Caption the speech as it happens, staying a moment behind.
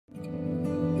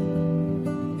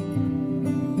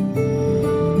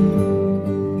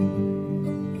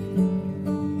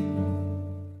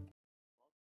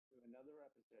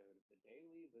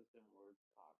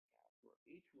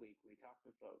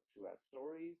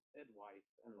stories, advice,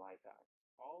 and life hacks,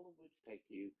 all of which take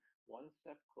you one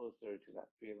step closer to that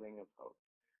feeling of hope.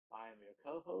 I am your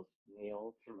co-host,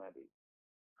 Neil Tremedi,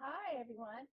 Hi,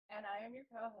 everyone, and I am your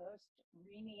co-host,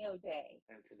 Rini O'Day.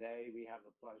 and today we have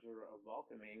the pleasure of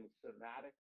welcoming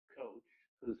somatic coach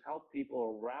who's helped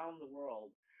people around the world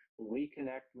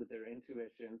reconnect with their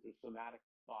intuition through somatic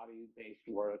body-based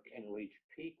work and reach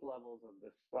peak levels of the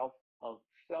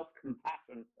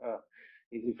self-compassion.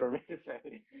 Easy for me to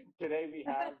say. Today we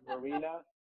have Marina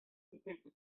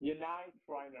Yanai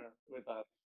Schreiner with us.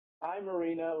 Hi,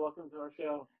 Marina. Welcome to our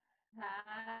show.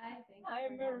 Hi, thanks Hi,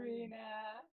 for having me.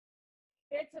 Marina.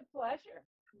 It's a pleasure.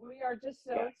 We are just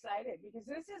so Yeah. excited because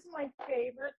this is my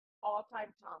favorite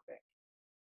all-time topic.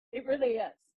 It really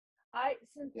is.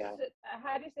 Yeah.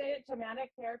 How do you say it?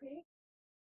 Somatic therapy,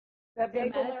 the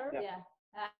vagal Somatic, nerve. Yeah. yeah.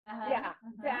 Uh-huh, Yeah,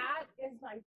 uh-huh. that is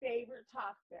my favorite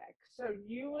topic. So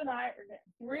you and I are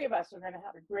three of us are going to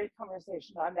have a great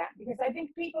conversation on that because I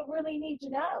think people really need to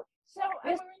know. So,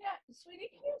 Yes. Marina, sweetie,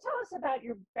 can you tell us about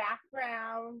your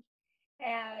background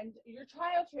and your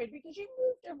childhood? Because you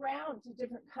moved around to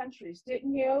different countries,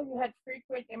 didn't you? You had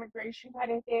frequent immigration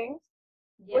kind of things.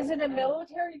 Yes. Was it a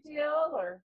military deal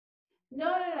or?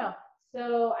 No.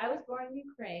 So I was born in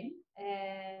Ukraine,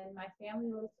 and my family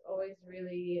was always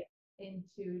really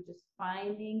into just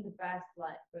finding the best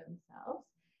life for themselves.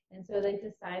 And so they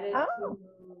decided to Oh,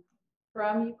 move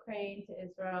from Ukraine to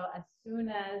Israel as soon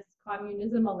as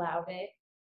communism allowed it.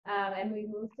 And we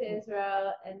moved to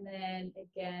Israel, and then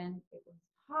again, it was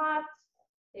hot,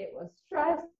 it was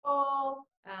stressful,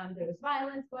 there was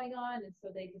violence going on, and so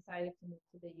they decided to move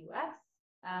to the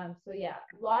US. So yeah,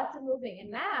 lots of moving, and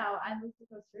now I moved to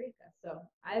Costa Rica, so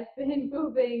I've been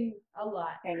moving a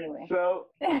lot. anyway. So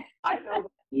I know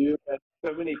that you and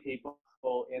so many people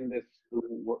in this who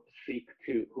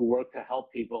work to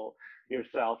help people,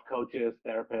 yourself, coaches,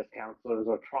 therapists, counselors,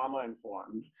 are trauma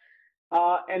informed.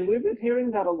 And we've been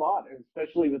hearing that a lot,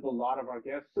 especially with a lot of our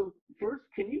guests. So first,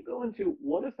 can you go into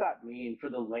what does that mean for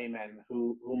the layman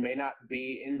who may not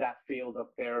be in that field of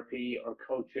therapy or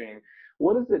coaching?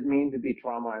 What does it mean to be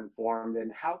trauma informed,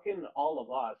 and how can all of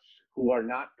us who are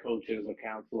not coaches or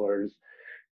counselors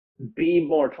be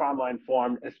more trauma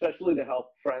informed, especially to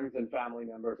help friends and family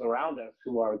members around us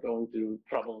who are going through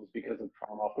troubles because of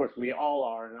trauma. Of course, we all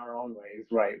are in our own ways,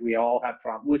 right? We all have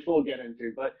trauma, which we'll get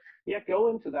into. But yeah, go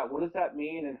into that. What does that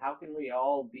mean, and how can we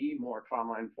all be more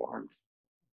trauma informed?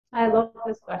 I love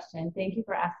this question. Thank you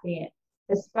for asking it,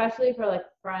 especially for like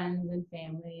friends and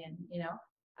family, and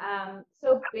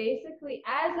so basically,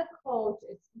 as a coach,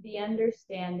 it's the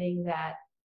understanding that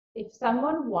if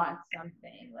someone wants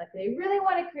something, like they really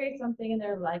want to create something in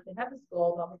their life, they have this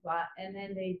goal, blah, blah, blah, and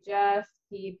then they just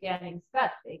keep getting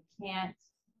stuck. They can't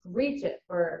reach it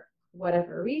for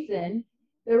whatever reason.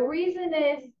 The reason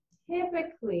is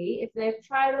typically if they've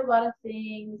tried a lot of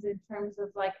things in terms of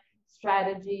like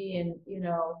strategy and,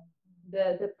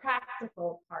 the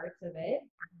practical parts of it,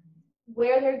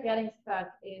 where they're getting stuck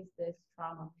is this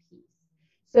trauma piece.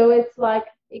 So it's like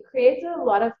it creates a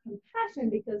lot of compassion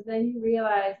because then you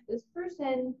realize this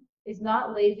person is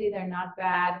not lazy, they're not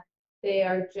bad. They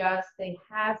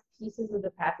have pieces of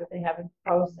the past that they haven't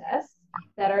processed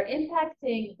that are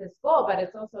impacting this goal, but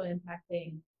it's also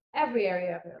impacting every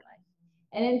area of their life.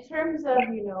 And in terms of,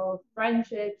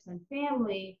 friendships and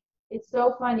family, it's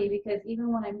so funny because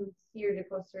even when I moved here to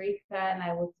Costa Rica and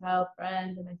I would tell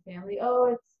friends and my family, oh,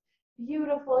 it's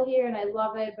beautiful here and I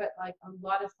love it, but like a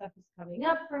lot of stuff is coming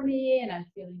up for me and I'm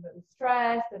feeling really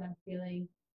stressed and I'm feeling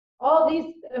all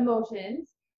these emotions.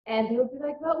 And they would be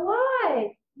like, but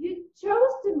why? You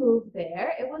chose to move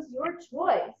there. It was your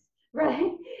choice,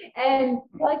 right? And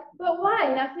like, but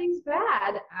why? Nothing's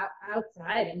bad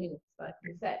outside. I mean, it's like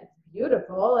you said, it's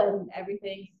beautiful and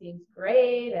everything seems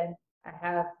great. And I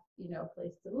have, a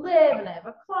place to live and I have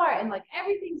a car and like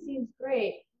everything seems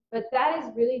great. But that is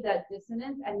really that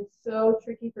dissonance, and it's so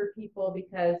tricky for people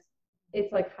because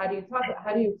it's like, how do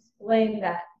you explain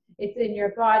that? It's in your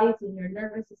body, it's in your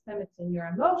nervous system, it's in your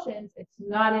emotions, it's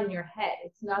not in your head.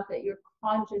 It's not that you're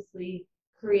consciously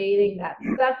creating that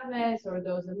stuckness or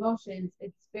those emotions.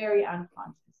 It's very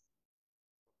unconscious.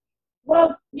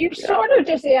 Well, you Yeah. sort of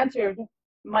just answered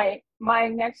my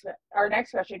next our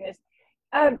next question is,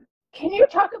 um, can you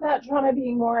talk about trauma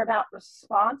being more about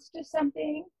response to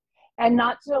something and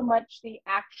not so much the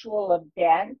actual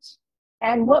event?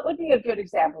 And what would be a good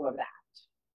example of that?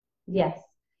 Yes.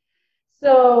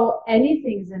 So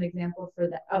anything's an example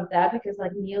of that because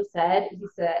like Neil said, he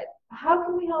said, how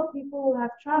can we help people who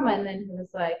have trauma? And then he was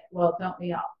like, well, don't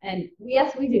we all? And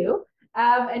yes, we do.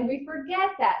 And we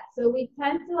forget that. So we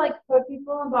tend to like put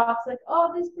people in a box like,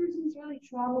 oh, this person's really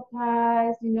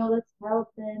traumatized, let's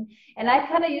help them. And I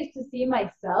kind of used to see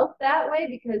myself that way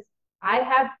because I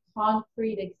have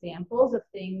concrete examples of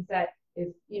things that if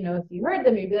you heard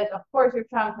them, you'd be like, of course you're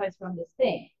traumatized from this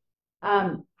thing.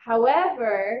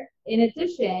 However, in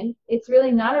addition, it's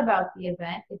really not about the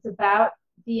event. It's about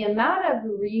the amount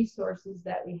of resources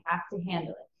that we have to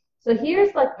handle it. So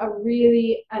here's like a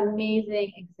really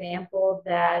amazing example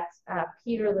that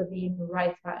Peter Levine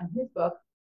writes about in his book,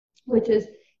 which is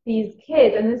these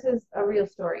kids, and this is a real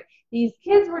story. These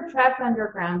kids were trapped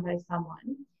underground by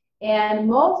someone, and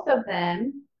most of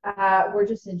them were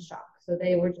just in shock. So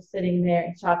they were just sitting there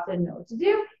in shock, didn't know what to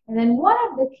do. And then one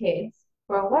of the kids,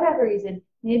 for whatever reason,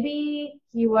 maybe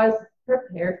he was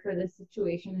prepared for this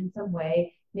situation in some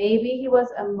way. Maybe he was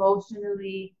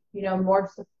emotionally, more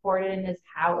supported in his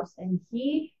house, and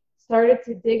he started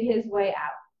to dig his way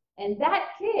out. And that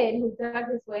kid who dug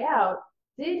his way out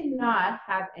did not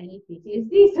have any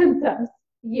PTSD symptoms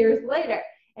years later,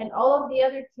 and all of the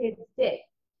other kids did.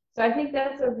 So I think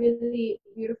that's a really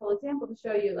beautiful example to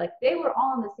show you, like, they were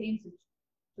all in the same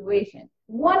situation.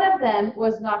 One of them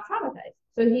was not traumatized.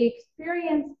 So he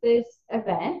experienced this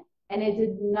event, and it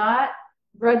did not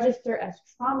register as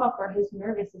trauma for his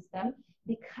nervous system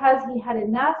because he had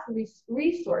enough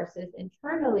resources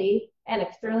internally and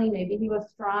externally. Maybe he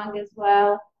was strong as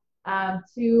well,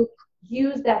 to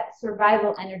use that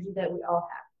survival energy that we all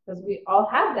have. Because we all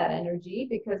have that energy,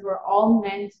 because we're all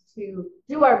meant to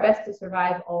do our best to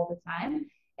survive all the time.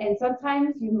 And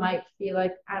sometimes you might feel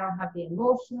like, I don't have the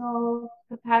emotional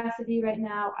capacity right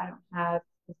now. I don't have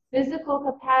the physical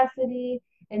capacity.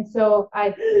 And so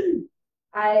I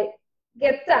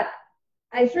get stuck.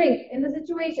 I shrink in the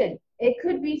situation. It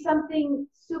could be something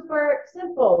super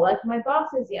simple, like my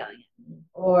boss is yelling at me,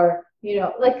 or,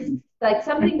 like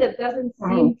something that doesn't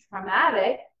seem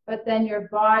traumatic, but then your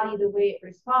body, the way it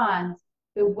responds,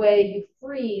 the way you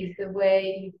freeze, the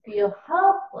way you feel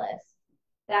helpless,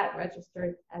 that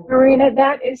registers as Marina,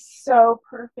 that is so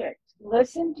perfect.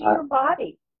 Listen to your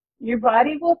body. Your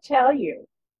body will tell you.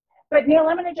 But Neil,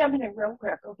 I'm going to jump in real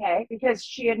quick, okay? Because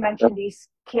she had mentioned these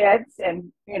kids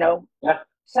and,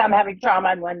 some having trauma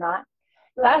and whatnot.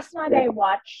 Last night I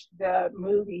watched the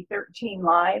movie 13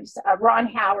 Lives. Ron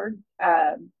Howard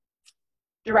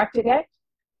directed it.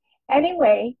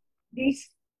 Anyway, these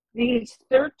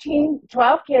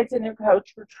 12 kids and their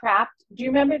coach were trapped. Do you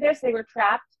remember this? They were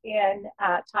trapped in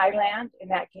Thailand in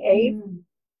that cave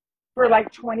for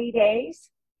like 20 days.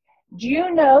 Do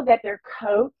you know that their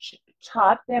coach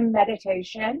taught them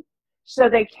meditation so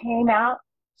they came out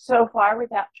so far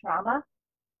without trauma?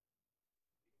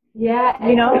 Yeah,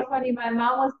 it's so funny. My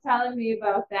mom was telling me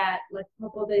about that like a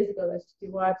couple of days ago that she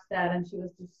watched that, and she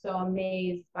was just so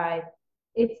amazed by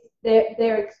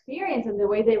their experience and the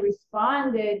way they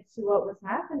responded to what was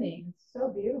happening. It's so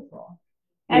beautiful.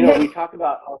 And we talk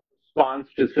about our response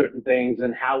to certain things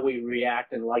and how we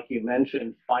react, and like you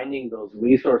mentioned, finding those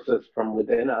resources from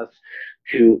within us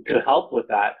to help with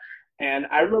that. And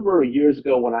I remember years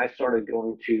ago when I started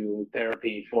going to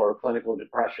therapy for clinical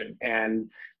depression, and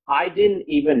I didn't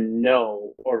even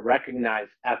know or recognize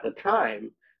at the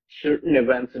time certain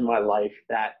events in my life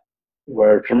that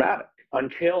were traumatic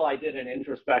until I did an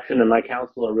introspection and my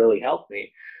counselor really helped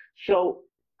me. So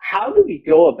how do we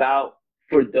go about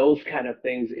for those kind of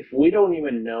things if we don't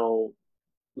even know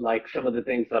like some of the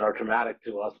things that are traumatic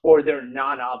to us, or they're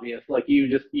non-obvious, like you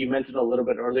mentioned a little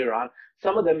bit earlier on,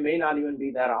 some of them may not even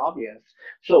be that obvious.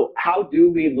 So how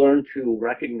do we learn to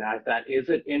recognize that? Is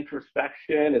it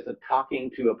introspection? Is it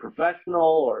talking to a professional?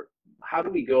 Or how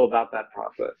do we go about that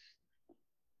process?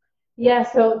 Yeah,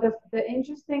 so the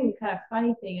interesting kind of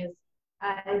funny thing is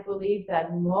I believe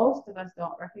that most of us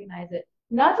don't recognize it,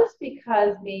 not just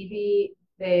because maybe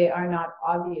they are not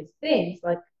obvious things,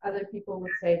 like other people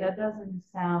would say that doesn't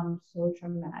sound so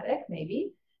traumatic,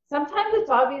 maybe. Sometimes it's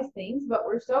obvious things, but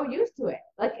we're so used to it.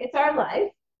 Like, it's our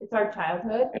life, it's our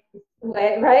childhood,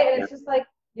 right? And it's just like,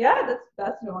 yeah,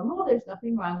 that's normal. There's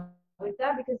nothing wrong with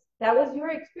that because that was your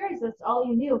experience. That's all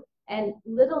you knew. And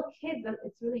little kids,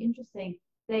 it's really interesting.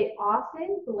 They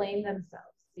often blame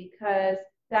themselves because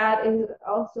that is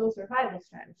also a survival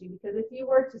strategy. Because if you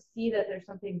were to see that there's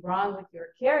something wrong with your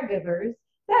caregivers,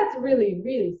 that's really,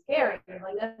 really scary.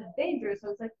 Like, that's dangerous.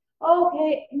 So it's like,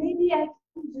 okay, maybe I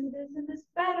can do this and this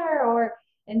better.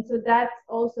 And so that's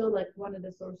also like one of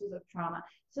the sources of trauma.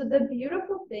 So the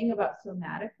beautiful thing about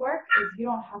somatic work is you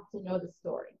don't have to know the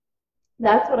story.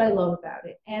 That's what I love about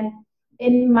it. And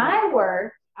in my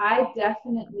work, I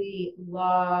definitely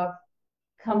love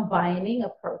combining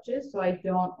approaches. So I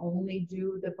don't only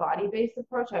do the body-based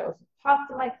approach. I also talk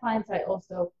to my clients. I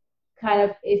also kind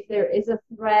of, if there is a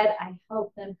thread, I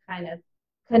help them kind of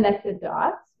connect the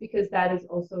dots, because that is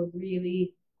also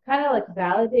really kind of like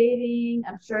validating.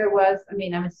 I'm sure it was, I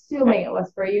mean, I'm assuming it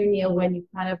was for you, Neil, when you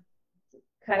kind of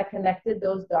connected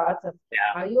those dots of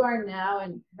how you are now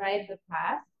and right the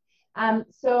past.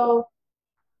 So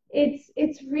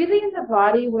it's really in the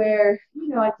body where, you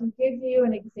know, I can give you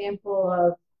an example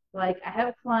of, like, I have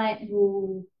a client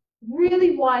who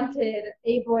really wanted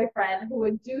a boyfriend who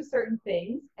would do certain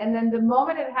things, and then the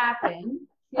moment it happened,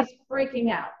 she's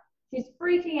freaking out. She's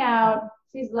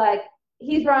like,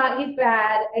 he's wrong, he's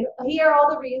bad, and here are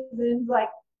all the reasons, like,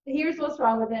 here's what's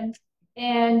wrong with him.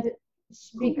 And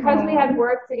because we had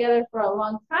worked together for a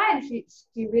long time, she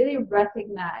really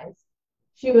recognized,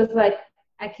 she was like,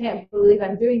 I can't believe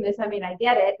I'm doing this. I mean, I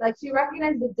get it. Like, she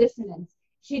recognized the dissonance.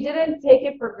 She didn't take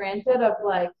it for granted of,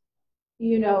 like,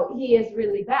 you know, he is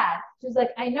really bad. She's like,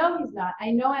 I know he's not.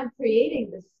 I know I'm creating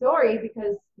this story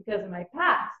because of my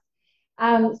past.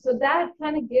 So that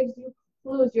kind of gives you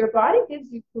clues. Your body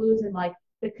gives you clues in, like,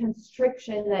 the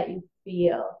constriction that you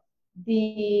feel,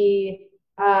 the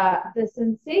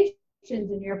sensations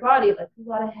in your body, like a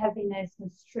lot of heaviness,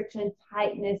 constriction,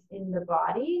 tightness in the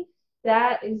body.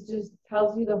 That is just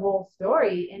tells you the whole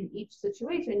story in each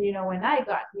situation. You know, when I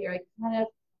got here, I kind of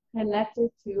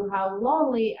connected to how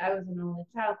lonely I was, an only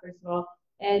child, first of all,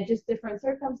 and just different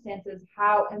circumstances,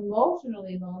 how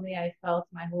emotionally lonely I felt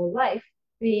my whole life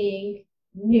being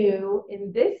new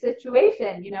in this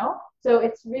situation, you know? So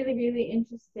it's really, really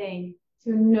interesting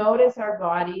to notice our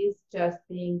bodies just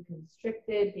being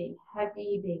constricted, being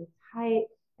heavy, being tight,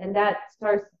 and that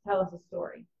starts to tell us a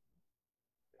story.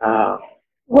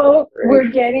 Well, we're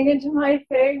getting into my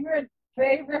favorite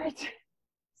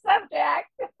subject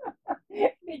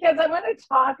because I want to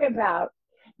talk about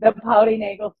the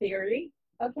polyvagal theory,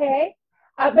 okay?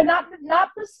 But not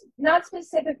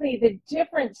specifically the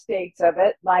different states of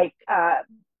it, like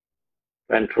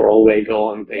ventral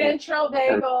vagal and things. Ventral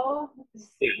vagal,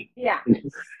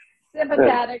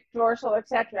 sympathetic, dorsal,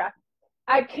 etc.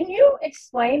 Can you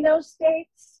explain those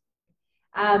states?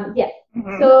 Yes.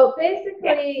 Mm-hmm. So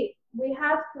basically, we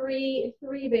have three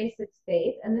basic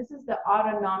states, and this is the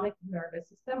autonomic nervous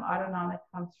system. Autonomic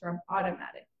comes from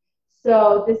automatic.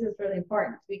 So this is really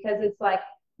important because it's like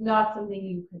not something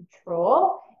you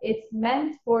control. It's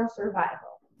meant for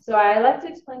survival. So I like to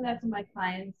explain that to my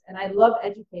clients, and I love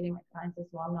educating my clients as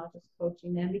well, not just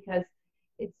coaching them, because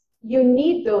you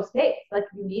need those states. Like,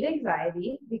 you need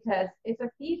anxiety, because if a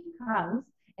thief comes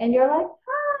and you're like,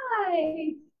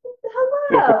 hi,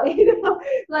 hello, you know,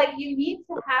 like, you need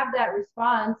to have that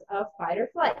response of fight or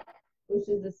flight, which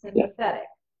is the sympathetic.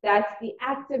 That's the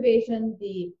activation,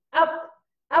 the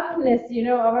upness, you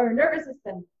know, of our nervous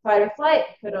system. Fight or flight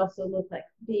could also look like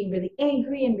being really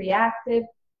angry and reactive.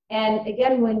 And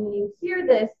again, when you hear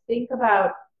this, think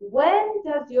about, when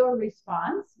does your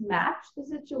response match the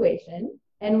situation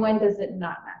and when does it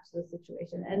not match the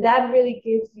situation? And that really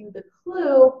gives you the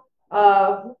clue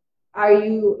of, are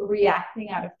you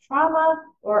reacting out of trauma,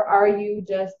 or are you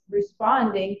just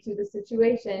responding to the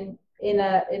situation in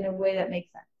a way that makes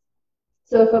sense?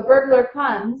 So if a burglar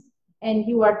comes and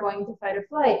you are going to fight or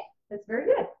flight, that's very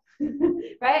good,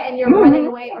 right? And you're running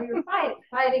away, or you're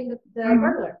fighting the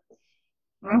burglar.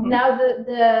 Mm-hmm. Now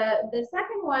the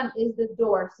second one is the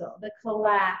dorsal, the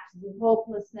collapse, the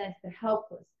hopelessness, the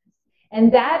helplessness.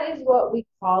 And that is what we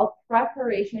call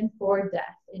preparation for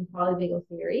death in polyvagal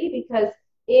theory, because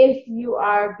if you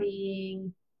are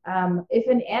being, if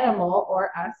an animal,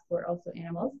 or us, we're also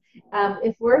animals,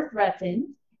 if we're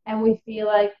threatened and we feel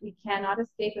like we cannot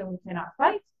escape and we cannot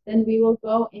fight, then we will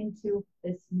go into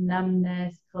this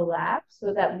numbness, collapse,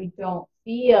 so that we don't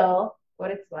feel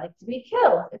what it's like to be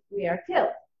killed if we are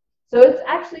killed. So it's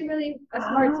actually really a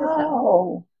smart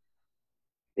system.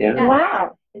 Yeah.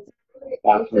 Wow.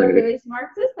 It's a really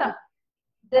smart system.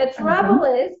 The trouble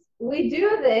is, we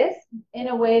do this in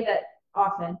a way that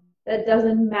often that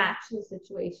doesn't match the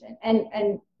situation.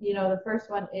 And you know, the first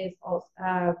one is also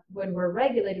when we're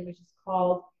regulated, which is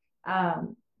called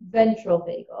ventral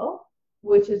vagal,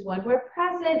 which is when we're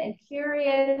present and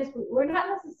curious. We're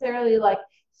not necessarily like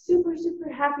super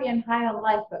happy and high on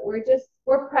life, but we're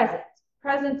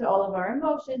present to all of our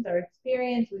emotions, our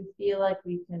experience. We feel like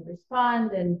we can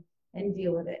respond and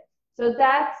deal with it. So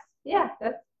that's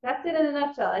it in a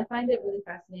nutshell. I find it really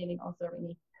fascinating also,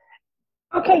 Renee.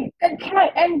 Okay, and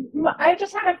I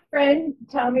just had a friend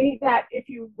tell me that if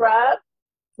you rub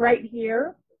right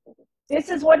here,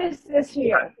 what is this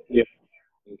here? Yeah.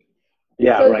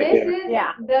 Yeah, So right this here. is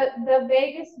Yeah. the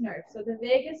vagus nerve. So the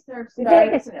vagus nerve The starts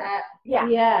vagus nerve. at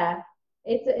Yeah.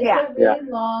 It's Yeah. a really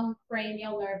long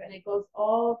cranial nerve, and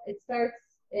it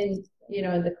starts in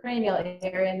in the cranial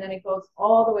area, and then it goes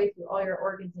all the way through all your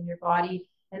organs in your body.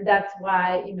 And that's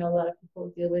why a lot of people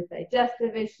deal with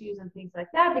digestive issues and things like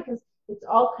that, because it's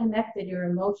all connected. Your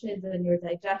emotions and your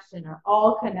digestion are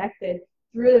all connected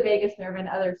through the vagus nerve and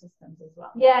other systems as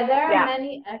well. Yeah, there are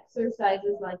many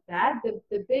exercises like that.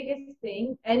 The biggest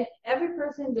thing, and every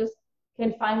person just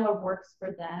can find what works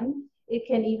for them. It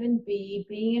can even be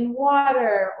being in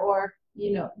water, or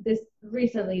this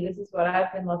is what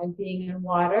I've been loving, being in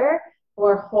water,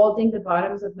 or holding the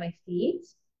bottoms of my feet.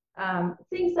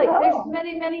 Things like there's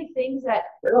many things that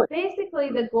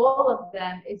basically the goal of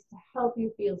them is to help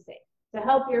you feel safe, to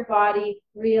help your body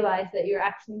realize that you're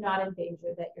actually not in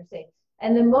danger, that you're safe.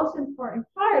 And the most important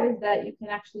part is that you can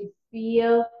actually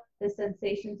feel the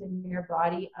sensations in your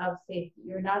body of safety.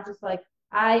 You're not just like,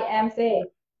 I am safe,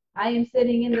 I am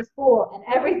sitting in this pool and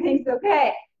everything's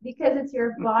okay, because it's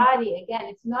your body. Again,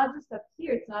 it's not just up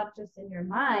here, it's not just in your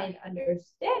mind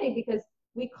understanding, because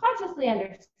we consciously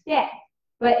understand.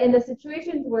 But in the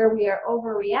situations where we are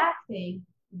overreacting,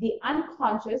 the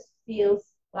unconscious feels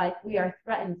like we are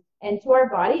threatened. And to our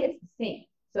body, it's the same.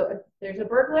 So if there's a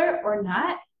burglar or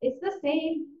not, it's the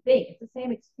same thing. It's the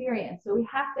same experience. So we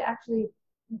have to actually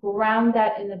ground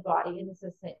that in the body, in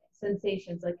the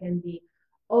sensations. Like can be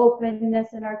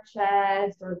openness in our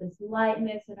chest, or this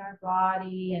lightness in our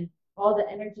body, and all the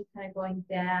energy kind of going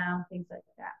down, things like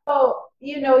that. So,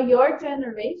 your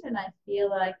generation, I feel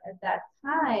like at that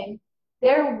time,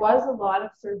 there was a lot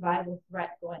of survival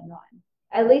threat going on,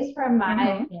 at least from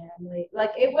my family.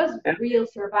 Like it was real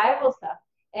survival stuff.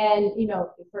 And,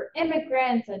 for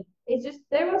immigrants, and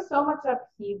there was so much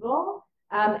upheaval.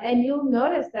 And you'll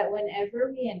notice that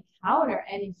whenever we encounter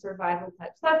any survival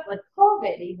type stuff, like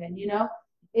COVID even,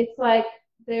 it's like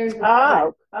there's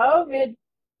COVID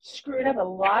screwed up a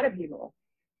lot of people.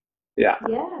 Yeah.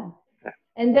 Yeah.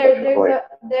 And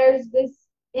there's this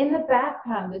in the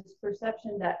background, this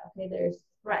perception that, okay, there's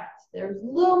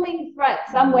looming threat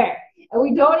somewhere, and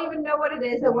we don't even know what it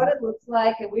is and what it looks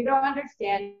like, and we don't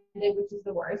understand it, which is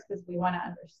the worst, because we want to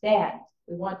understand.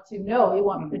 We want to know. We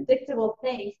want predictable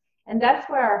things. And that's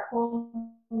where our whole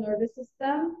nervous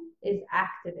system is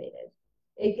activated.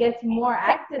 It gets more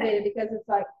activated because it's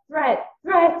like threat.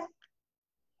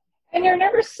 And your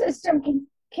nervous system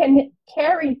can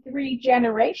carry 3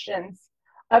 generations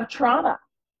of trauma.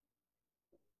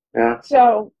 Yeah.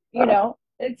 So,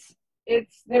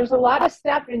 there's a lot of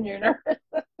stuff in your nervous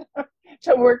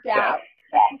to work out.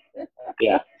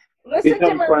 Yeah. Listen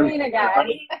to Marina, guys.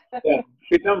 Yeah.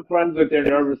 Become friends with your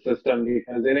nervous system,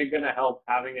 because it ain't going to help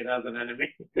having it as an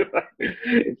enemy.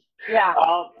 Yeah.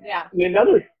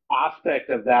 Another aspect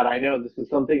of that, I know this is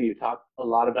something you talk a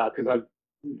lot about, because I've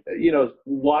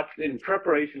watched in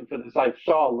preparation for this. I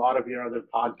saw a lot of your other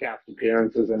podcast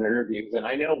appearances and interviews, and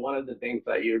I know one of the things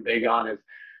that you're big on is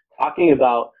talking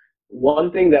about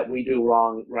one thing that we do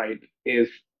wrong, right, is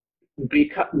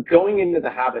going into the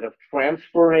habit of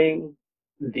transferring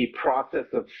the process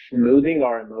of smoothing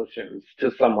our emotions to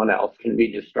someone else can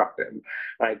be destructive,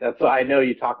 right? That's why I know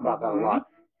you talk about that a lot.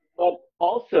 But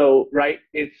also, right,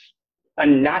 it's a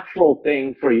natural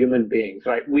thing for human beings,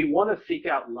 right? We want to seek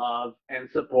out love and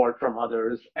support from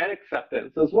others, and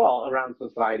acceptance as well around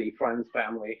society, friends,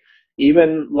 family.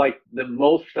 Even like the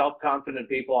most self-confident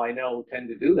people I know tend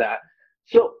to do that.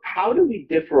 So how do we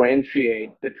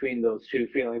differentiate between those two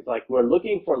feelings? Like, we're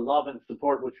looking for love and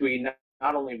support, which we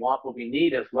not only want, but we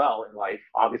need as well in life.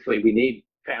 Obviously, we need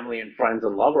family and friends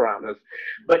and love around us,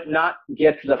 but not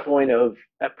get to the point of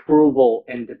approval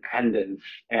and dependence.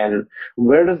 And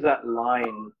where does that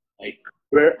line,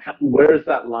 where does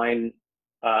that line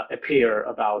appear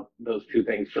about those two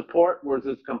things? Support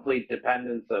versus complete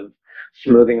dependence of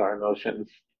smoothing our emotions.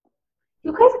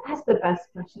 You guys ask the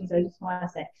best questions, I just want to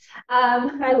say.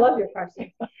 I love your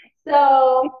questions.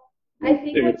 So I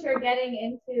think what you're getting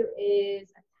into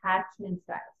is attachment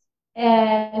styles.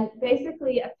 And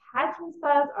basically, attachment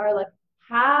styles are like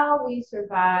how we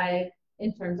survive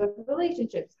in terms of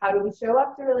relationships. How do we show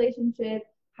up to relationships?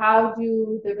 How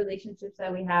do the relationships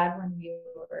that we had when we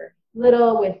were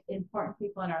little with important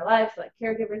people in our lives, like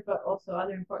caregivers, but also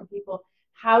other important people,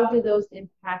 how do those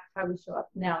impact how we show up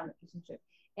now in the relationship?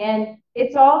 And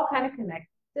it's all kind of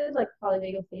connected, like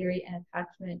polyvagal theory and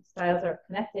attachment styles are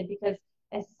connected, because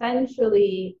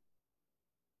essentially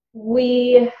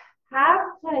we have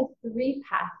kind of 3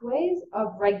 pathways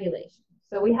of regulation.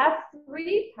 So we have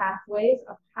 3 pathways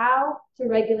of how to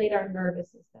regulate our nervous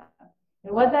system.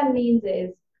 And what that means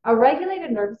is A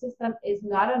regulated nervous system is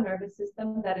not a nervous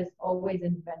system that is always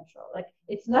in ventral. Like,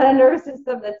 it's not a nervous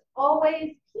system that's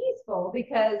always peaceful,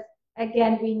 because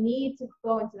again, we need to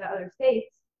go into the other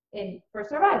states for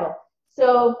survival.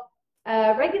 So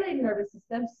a regulated nervous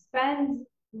system spends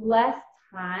less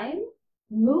time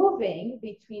moving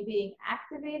between being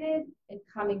activated and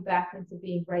coming back into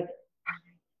being regulated.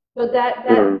 So that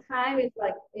time is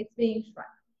like, it's being shrunk.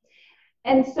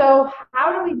 And so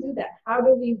how do we do that? How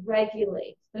do we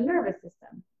regulate the nervous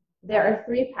system? There are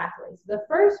 3 pathways. The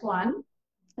first one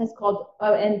is called,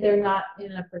 and they're not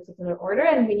in a particular order,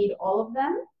 and we need all of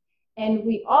them. And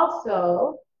we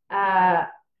also,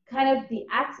 kind of the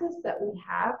access that we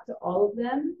have to all of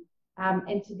them,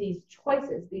 and to these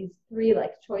choices, these 3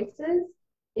 like choices,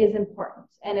 is important,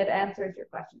 and it answers your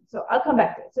question. So I'll come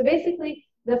back to it. So basically,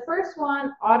 the first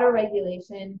one,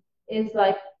 auto-regulation, is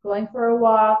like going for a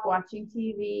walk, watching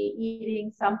TV, eating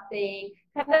something,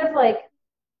 kind of like,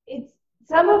 it's,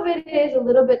 some of it is a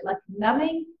little bit like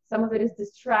numbing, some of it is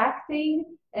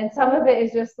distracting, and some of it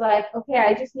is just like, okay,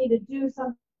 I just need to do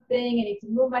something, I need to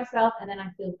move myself, and then I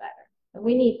feel better. And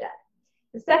we need that.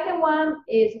 The second one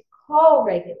is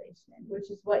co-regulation,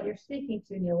 which is what you're speaking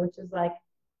to, Neil, which is like,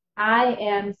 I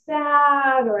am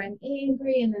sad or I'm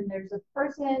angry, and then there's a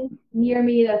person near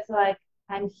me that's like,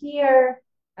 I'm here,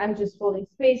 I'm just holding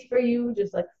space for you,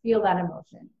 just like feel that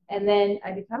emotion. And then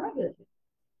I become regulated.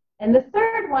 And the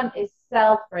third one is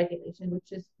self-regulation,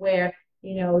 which is where,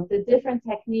 the different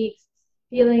techniques,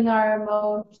 feeling our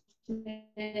emotions,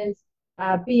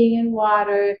 being in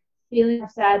water, feeling our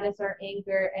sadness or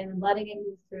anger, and letting it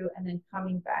move through, and then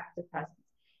coming back to presence.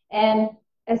 And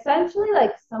essentially,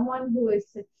 like, someone who is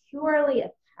securely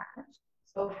attached,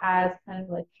 so has kind of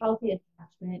like healthy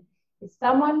attachment, is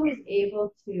someone who's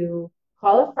able to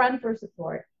call a friend for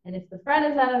support. And if the friend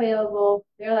is unavailable,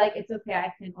 they're like, it's okay,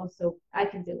 I can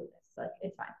deal with this. Like,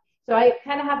 it's fine. So I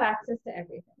kind of have access to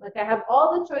everything. Like, I have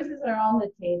all the choices that are on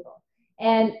the table.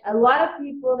 And a lot of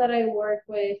people that I work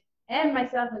with, and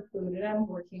myself included, I'm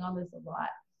working on this a lot.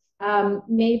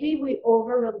 Maybe we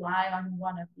over-rely on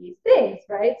one of these things,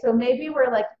 right? So maybe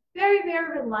we're like very,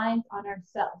 very reliant on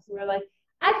ourselves. We're like,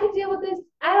 I can deal with this.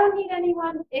 I don't need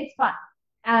anyone. It's fine.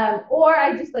 Or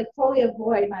I just like totally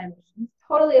avoid my emotions.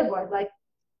 Totally avoid. Like,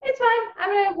 it's fine.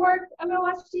 I'm going to work. I'm going to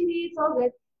watch TV. It's all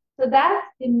good. So that's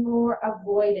the more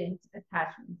avoidant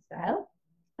attachment style.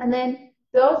 And then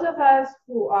those of us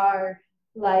who are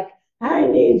like, I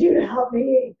need you to help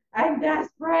me, I'm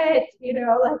desperate,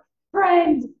 like,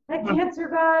 friend, I can't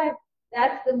survive.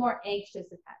 That's the more anxious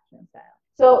attachment style.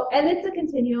 So, and it's a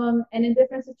continuum, and in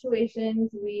different situations,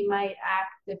 we might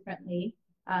act differently.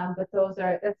 But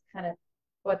that's kind of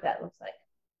what that looks like.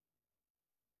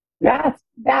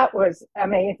 That was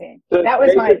amazing. So that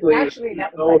was my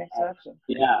instruction.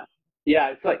 Yeah.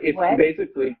 It's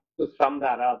basically, to sum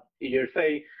that up, you're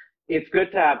saying it's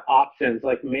good to have options.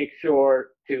 Like, make sure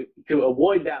to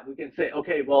avoid that. We can say,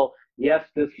 okay, well, yes,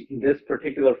 this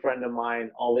particular friend of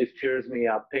mine always cheers me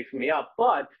up, picks me up,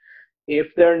 but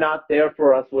if they're not there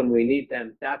for us when we need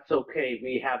them, that's okay.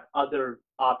 We have other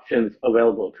options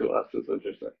available to us, is what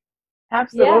you're saying.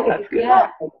 Absolutely. Yeah, that's good.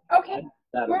 yeah. Okay.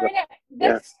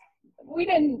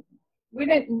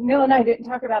 Neil and I didn't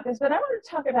talk about this, but I want to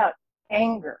talk about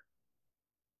anger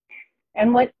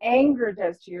and what anger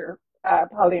does to your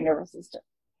polynervous system,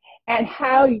 and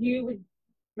how you would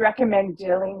recommend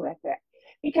dealing with it.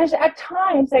 Because at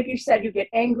times, like you said, you get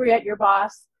angry at your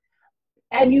boss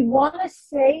and you want to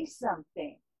say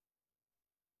something,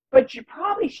 but you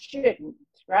probably shouldn't,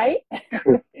 right?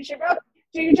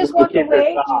 Do you just walk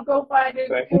away? Do you go find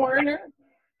a corner?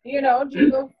 Do you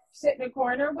go sit in a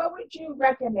corner? What would you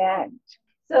recommend?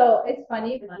 So it's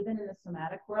funny, even in the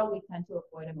somatic world, we tend to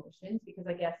avoid emotions because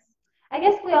I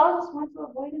guess we all just want to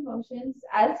avoid emotions.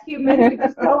 As humans, we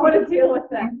just don't want to deal with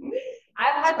them.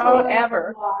 I've had to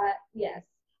learn a lot. Yes.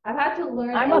 I've had to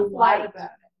learn a lot about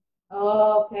it.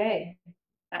 Oh, okay.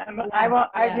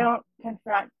 I don't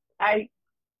confront. I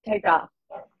take off.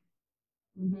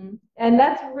 Mm-hmm. And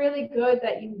that's really good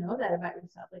that you know that about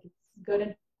yourself. Like, it's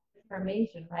good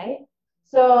information, right?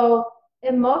 So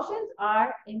emotions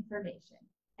are information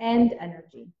and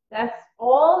energy. That's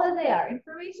all that they are,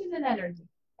 information and energy.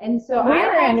 And so I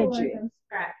had to learn from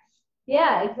scratch.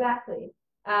 Yeah, exactly.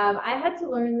 I had to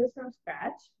learn this from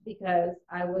scratch because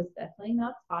I was definitely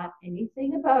not taught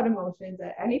anything about emotions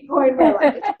at any point in my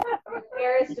life. My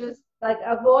parents just like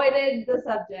avoided the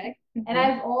subject, and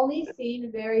I've only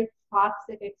seen very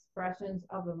toxic expressions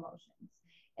of emotions.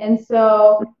 And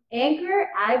so anger,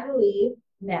 I believe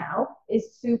now,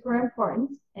 is super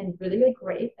important and really, really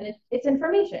great. And it's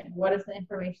information. What does the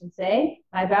information say?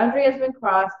 My boundary has been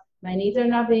crossed. My needs are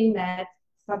not being met.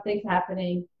 something's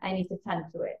happening. I need to tend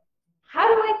to it. How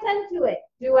do I tend to it?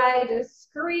 Do I just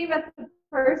scream at the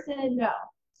person? No.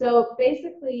 So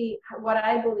basically, what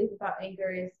I believe about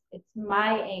anger is it's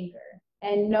my anger,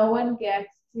 and no one gets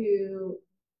to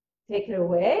take it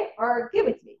away or give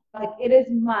it to me. Like, it is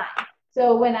mine.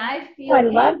 So when I feel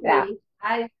angry,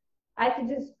 I can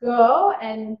just go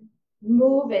and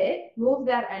move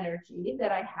that energy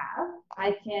that I have.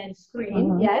 I can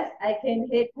scream, yes, I can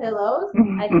hit pillows,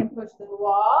 I can push the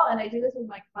wall, and I do this with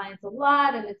my clients a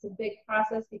lot, and it's a big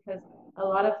process because a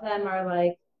lot of them are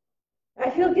like, I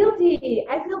feel guilty,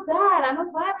 I feel bad, I'm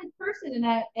a violent person,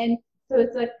 and so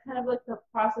it's like kind of like the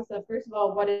process of, first of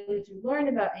all, what did you learn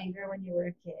about anger when you were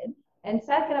a kid? And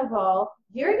second of all,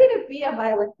 you're going to be a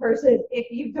violent person if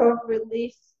you don't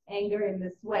release anger in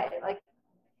this way.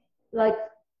 Like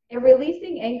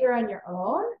releasing anger on your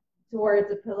own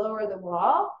towards a pillow or the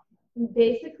wall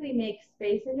basically makes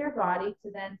space in your body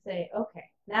to then say, okay,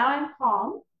 now I'm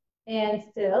calm and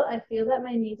still I feel that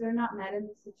my needs are not met in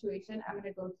this situation. I'm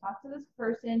going to go talk to this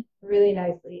person really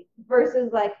nicely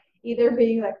versus like either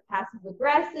being like passive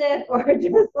aggressive or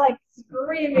just like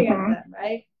screaming at them,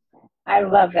 right? I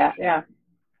love that. Yeah.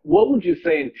 What would you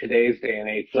say in today's day and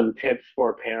age, some tips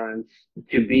for parents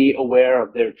to be aware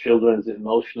of their children's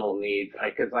emotional needs?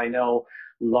 Because I know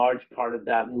large part of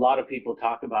that, a lot of people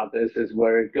talk about this, is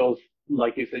where it goes,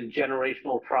 like you said,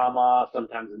 generational trauma,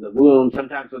 sometimes in the womb,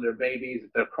 sometimes when they're babies,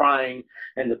 if they're crying,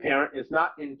 and the parent is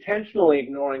not intentionally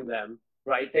ignoring them,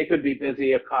 right? They could be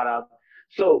busy or caught up.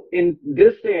 So in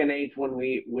this day and age, when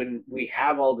we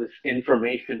have all this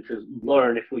information to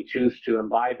learn, if we choose to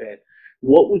imbibe it,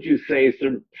 what would you say is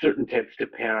certain tips to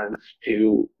parents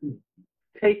to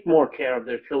take more care of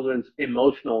their children's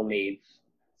emotional needs?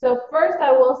 So first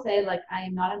I will say, like, I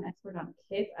am not an expert on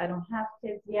kids. I don't have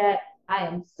kids yet. I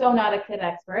am so not a kid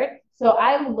expert. So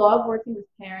I love working with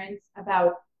parents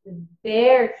about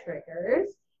their triggers,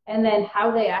 and then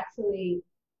how they actually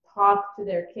talk to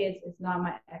their kids is not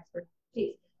my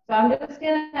expertise. So I'm just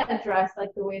going to address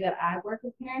like the way that I work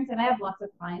with parents, and I have lots of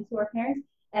clients who are parents.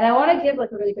 And I want to give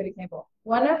like a really good example.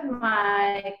 One of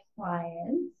my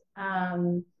clients,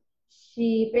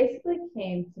 she basically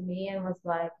came to me and was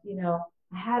like, you know,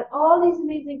 I had all these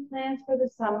amazing plans for the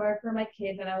summer for my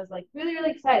kids, and I was like really,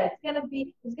 really excited.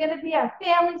 It's gonna be our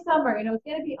family summer, you know, it's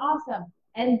gonna be awesome.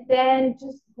 And then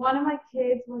just one of my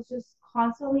kids was just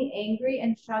constantly angry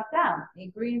and shut down,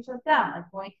 like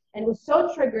going, and it was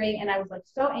so triggering. And I was like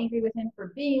so angry with him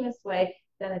for being this way.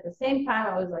 Then at the same time,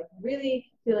 I was like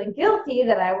really feeling guilty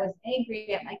that I was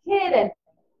angry at my kid, and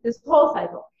this whole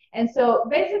cycle. And so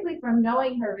basically from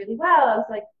knowing her really well, I was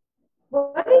like,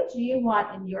 what did you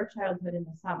want in your childhood in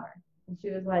the summer? And she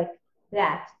was like,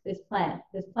 this plan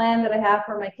that I have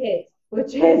for my kids,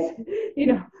 which is, you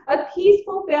know, a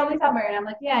peaceful family summer. And I'm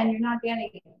like, yeah, and you're not getting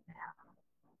it now.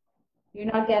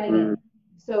 You're not getting it.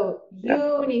 So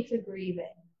you need to grieve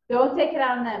it. Don't take it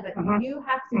out on them, but you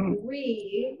have to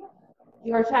grieve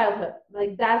your childhood.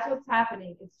 Like, that's what's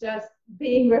happening. It's just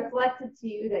being reflected to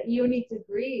you that you need to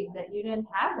grieve that you didn't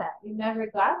have that. You never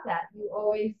got that. You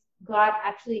always got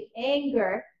actually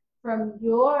anger from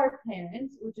your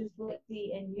parents, which is what you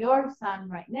see in your son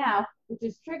right now, which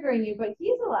is triggering you. But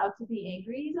he's allowed to be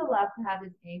angry. He's allowed to have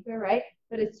his anger, right?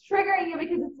 But it's triggering you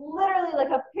because it's literally like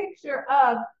a picture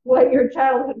of what your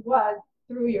childhood was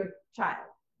through your child.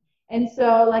 And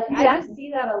so, like, I just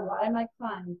see that a lot in my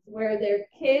clients where their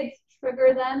kids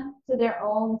trigger them to their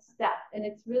own stuff. And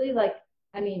it's really like,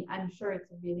 I mean, I'm sure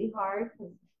it's really hard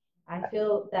because I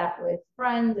feel that with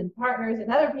friends and partners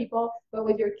and other people, but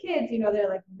with your kids, you know, they're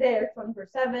like there 24/7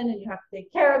 and you have to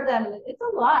take care of them. And it's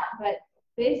a lot. But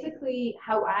basically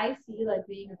how I see like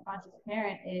being a conscious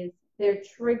parent is they're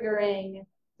triggering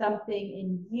something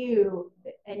in you,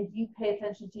 and you pay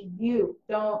attention to you.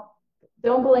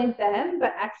 Don't blame them,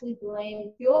 but actually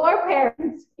blame your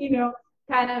parents, you know,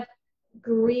 kind of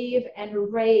grieve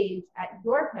and rage at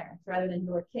your parents rather than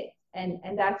your kids. And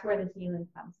that's where the healing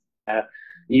comes.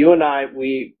 You and I,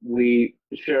 we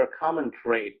share a common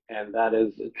trait, and that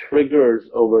is triggers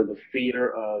over the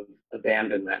fear of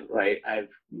abandonment, right? I've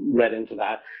read into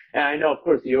that. And I know, of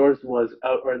course, yours was,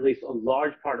 or at least a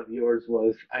large part of yours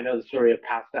was, I know the story of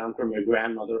passed down from your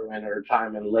grandmother in her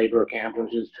time in labor camp when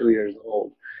she was 2 years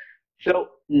old. So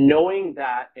knowing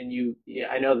that, and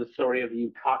I know the story of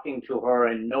you talking to her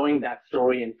and knowing that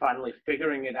story and finally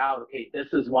figuring it out, okay,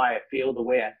 this is why I feel the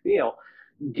way I feel.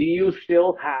 Do you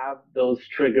still have those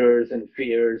triggers and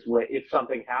fears where if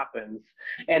something happens?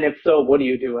 And if so, what do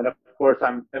you do? And of course,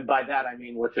 and by that, I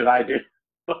mean, what should I do?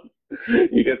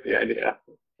 You get the idea.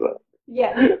 So.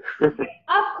 Yeah,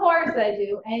 of course I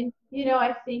do. And, you know,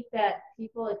 I think that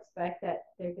people expect that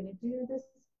they're going to do this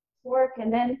work,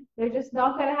 and then they're just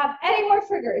not going to have any more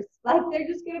triggers. Like they're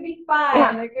just going to be fine.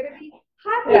 Yeah. They're going to be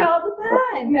happy all the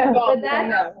time. No, But that's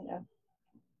no.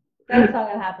 not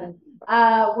going to happen.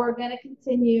 We're going to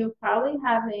continue probably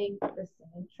having the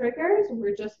same triggers.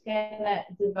 We're just going to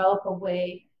develop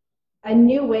a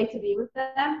new way to be with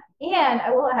them. And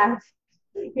I will add,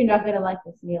 you're not going to like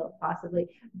this, Neil, possibly,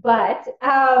 but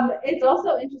it's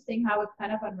also interesting how it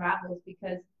kind of unravels,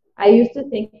 because I used to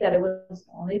think that it was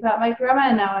only about my grandma,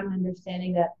 and now I'm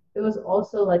understanding that it was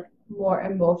also like more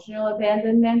emotional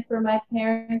abandonment for my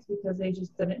parents, because they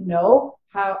just didn't know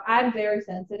how. I'm very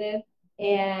sensitive,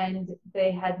 and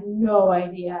they had no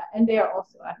idea, and they are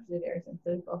also actually very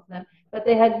sensitive, both of them, but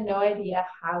they had no idea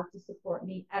how to support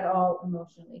me at all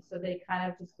emotionally. So they kind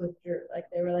of just withdrew. Like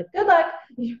they were like, good luck,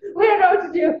 we don't know what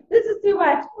to do, this is too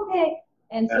much, okay.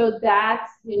 And so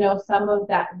that's, some of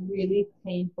that really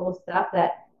painful stuff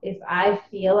that if I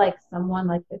feel like someone,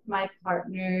 like if my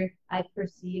partner, I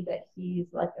perceive that he's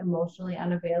like emotionally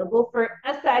unavailable for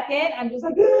a second, I'm just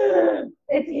like,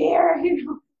 it's here,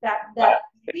 that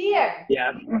fear.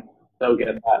 Yeah. So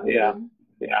get that. Yeah.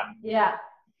 Yeah. Yeah.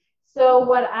 So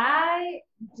what I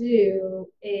do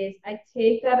is I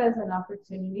take that as an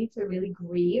opportunity to really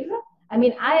grieve. I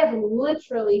mean, I have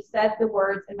literally said the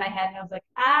words in my head, and I was like,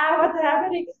 what's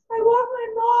happening? I want my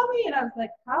mommy. And I was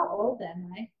like, how old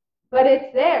am I? But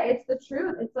it's there. It's the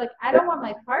truth. It's like, I don't want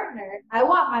my partner. I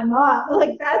want my mom.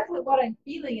 Like, that's what I'm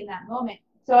feeling in that moment.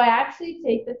 So I actually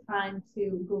take the time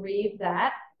to grieve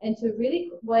that, and to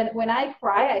really, when I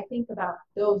cry, I think about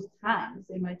those times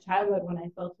in my childhood when I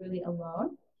felt really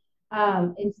alone,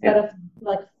 instead of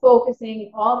like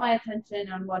focusing all my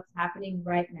attention on what's happening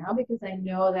right now, because I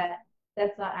know that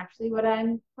that's not actually what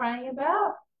I'm crying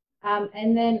about.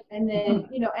 And then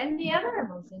any other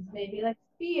emotions, maybe like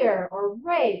fear or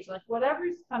rage, like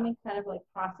whatever's coming, kind of like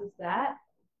process that.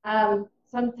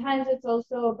 Sometimes it's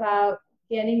also about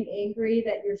getting angry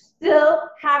that you're still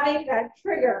having that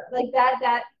trigger, like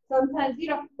that sometimes,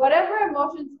 whatever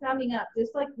emotion's coming up,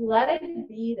 just like let it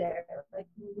be there, like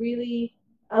really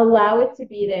allow it to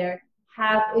be there.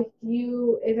 If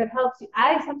it helps you,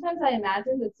 sometimes I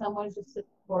imagine that someone's just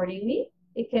supporting me.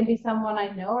 It can be someone I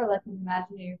know, or like an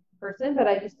imaginary person, but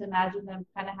I just imagine them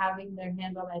kind of having their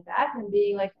hand on my back and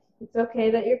being like, it's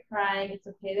okay that you're crying, it's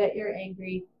okay that you're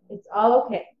angry, it's all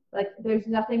okay. Like there's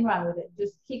nothing wrong with it.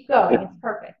 Just keep going. It's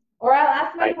perfect. Or I'll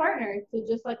ask my partner to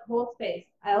just like hold space.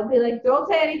 I'll be like, don't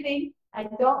say anything. I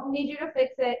don't need you to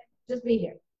fix it. Just be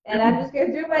here. And I'm just going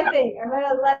to do my thing. I'm going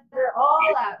to let her all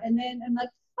out. And then I'm like,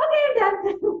 okay,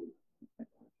 I'm done.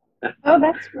 Oh,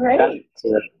 that's great.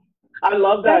 I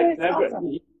love that. That is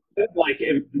awesome. Like,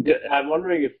 I'm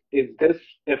wondering if is this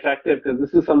effective, because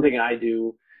this is something I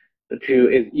do too.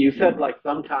 Is you said like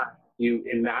sometimes you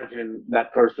imagine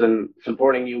that person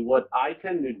supporting you. What I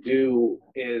tend to do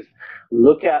is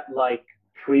look at like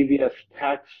previous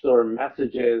texts or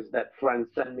messages that friends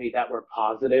send me that were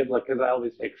positive, like, because I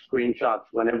always take screenshots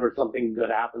whenever something good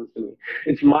happens to me.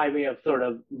 It's my way of sort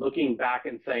of looking back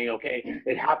and saying, okay,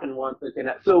 it happened once.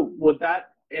 So would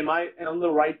that, am I on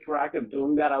the right track of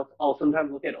doing that? I'll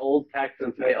sometimes look at old texts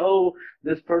and say, oh,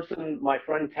 this person, my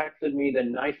friend texted me the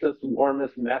nicest,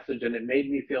 warmest message, and it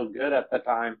made me feel good at the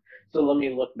time. So let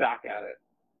me look back at it.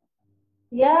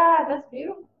 Yeah, that's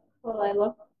beautiful. I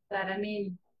love that. I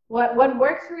mean, what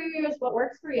works for you is what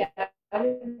works for you. I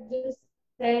would just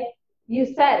say, you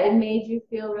said it made you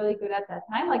feel really good at that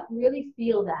time. Like really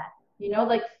feel that,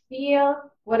 like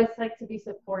feel what it's like to be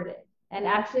supported, and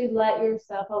actually allow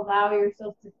yourself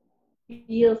to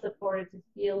feel supported, to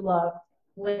feel loved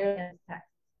when you're in text.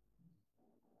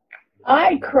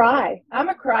 I cry. I'm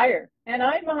a crier, and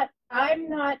I'm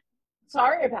not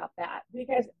sorry about that,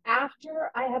 because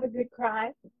after I have a good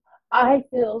cry, I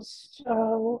feel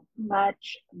so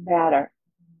much better.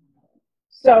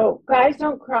 So guys,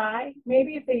 don't cry.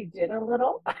 Maybe if they did a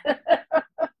little,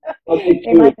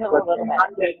 they might feel a little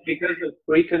better. Because of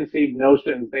preconceived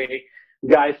notions,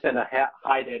 guys tend to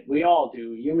hide it. We all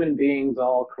do. Human beings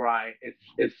all cry.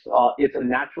 It's a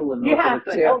natural emotion. You have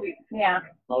it's to. a healthy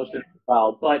emotion as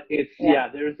well. But it's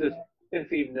there's this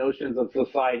preconceived notions of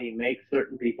society make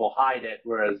certain people hide it,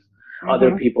 whereas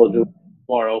other people do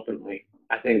more openly.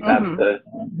 I think that's the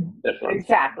difference.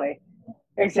 Exactly.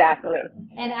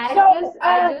 And I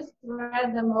just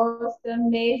read the most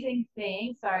amazing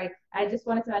thing. Sorry, I just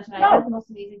wanted to mention I read the most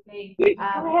amazing thing.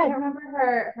 I can't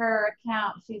remember her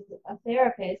account. She's a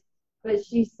therapist, but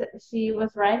she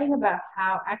was writing about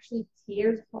how actually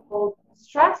tears hold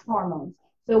stress hormones.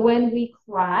 So when we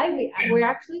cry, we're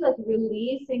actually like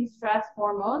releasing stress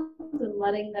hormones and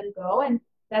letting them go, and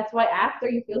that's why after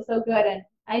you feel so good. And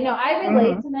I know I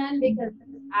relate to men because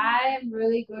I am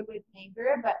really good with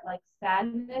anger, but like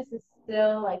sadness is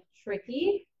still like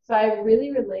tricky. So I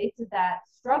really relate to that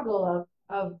struggle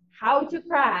of how to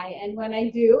cry. And when I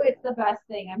do, it's the best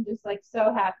thing. I'm just like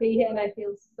so happy and I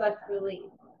feel such relief.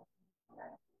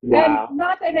 Wow. And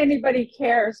not that anybody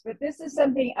cares, but this is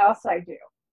something else I do.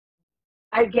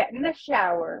 I get in the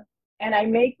shower and I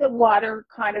make the water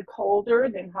kind of colder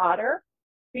than hotter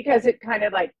because it kind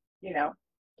of like,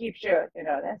 keeps you,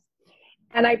 this.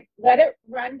 And I let it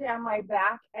run down my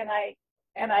back and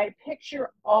I picture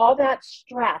all that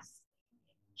stress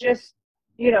just,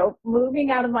 moving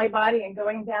out of my body and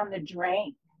going down the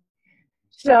drain.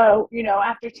 So,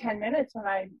 after 10 minutes when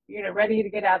I'm, ready to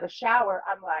get out of the shower,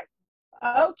 I'm like,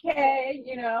 okay,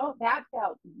 that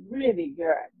felt really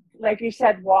good. Like you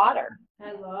said, water.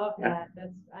 I love that.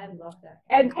 I love that.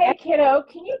 And hey, kiddo,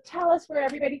 can you tell us where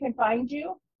everybody can find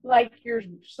you? Like your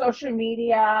social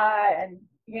media and,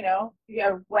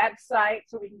 your website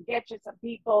so we can get you some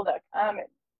people to come and,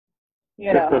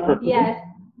 Yes.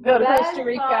 go to Best Costa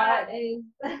Rica. part is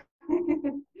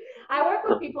I work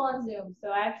with people on Zoom, so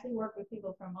I actually work with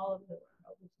people from all over the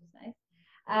world, which is nice.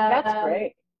 That's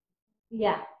great.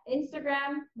 Yeah.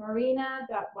 Instagram,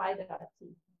 marina.y.t.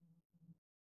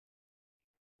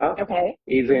 Oh, Okay.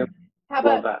 easy. How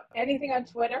Love about that. anything on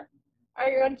Twitter? Are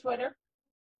you on Twitter?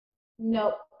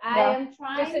 Nope. I No. am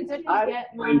trying to I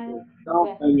get my.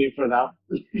 don't blame you for that.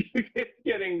 It's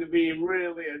getting to be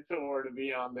really a chore to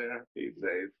be on there these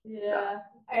days. Yeah.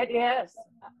 It is.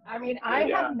 I mean, I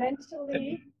Yeah.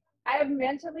 have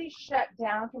mentally shut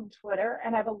down from Twitter,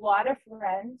 and I have a lot of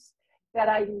friends that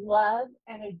I love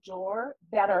and adore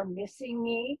that are missing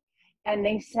me, and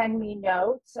they send me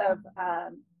notes of,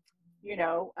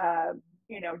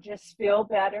 just feel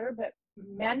better. But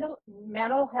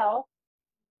mental health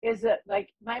is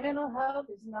like my mental health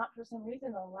is not for some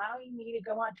reason allowing me to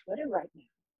go on Twitter right now,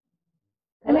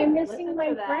 and I'm missing Listen my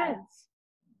to that. friends.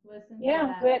 Listen to Yeah,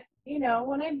 that. but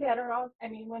when I'm better,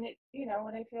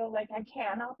 when I feel like I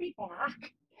can, I'll be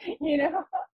back.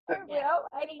 I will.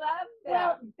 I love that.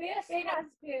 Well, this has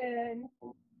been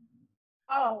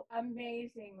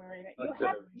amazing, Marina.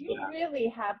 You really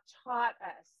have taught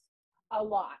us a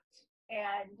lot,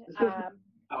 and This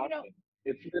is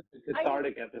it's just a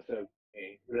cathartic episode for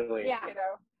me, really. yeah,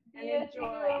 and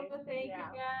enjoyed. Thank you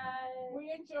guys. We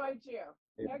enjoyed you.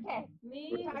 Okay.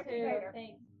 Me Talk to too. you later.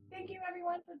 Thanks. Thank you,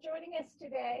 everyone, for joining us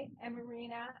today. And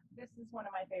Marina, this is one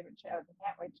of my favorite shows. I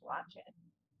can't wait to watch it.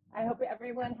 I hope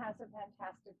everyone has a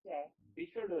fantastic day. Be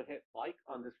sure to hit like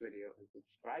on this video and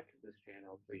subscribe to this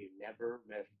channel so you never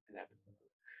miss an episode.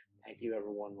 Thank you,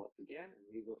 everyone, once again, and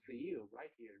we will see you right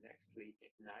here next week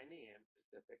at 9 a.m.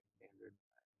 Pacific Standard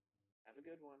Time. Have a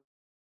good one.